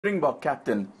Springbok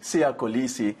captain Siya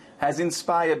Kolisi has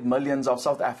inspired millions of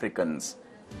South Africans.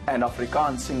 And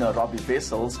Afrikaans singer Robbie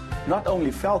Wessels not only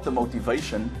felt the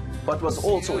motivation, but was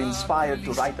also inspired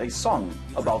to write a song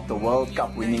about the World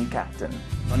Cup winning captain.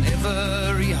 On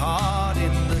every heart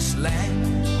in this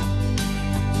land,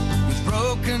 you've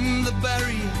broken the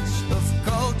barriers of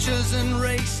cultures and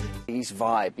races. His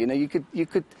vibe, you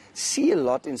could see a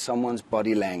lot in someone's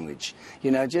body language,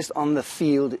 just on the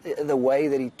field, the way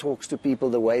that he talks to people,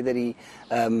 the way that he,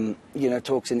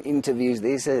 talks in interviews.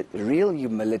 There's a real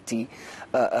humility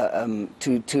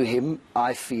to him,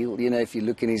 I feel. If you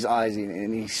look in his eyes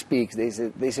and he speaks, there's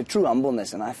a true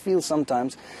humbleness, and I feel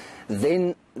sometimes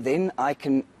then I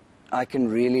can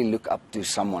really look up to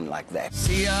someone like that.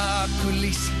 Siya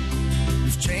Kolisi,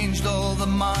 you've changed all the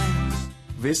minds.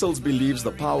 Wessels believes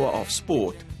the power of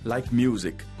sport, like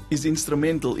music, is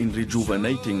instrumental in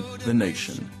rejuvenating the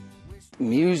nation.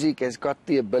 Music has got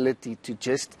the ability to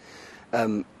just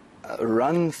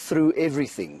run through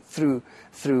everything, through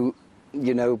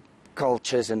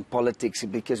cultures and politics,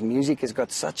 because music has got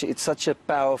it's such a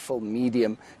powerful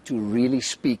medium to really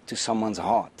speak to someone's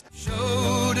heart.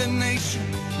 Show the nation,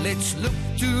 let's look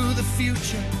to the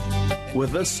future.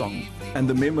 With this song and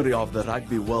the memory of the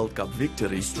Rugby World Cup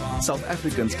victory, South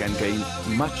Africans can gain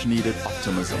much needed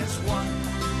optimism.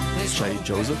 Shahied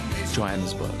Joseph,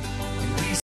 Johannesburg.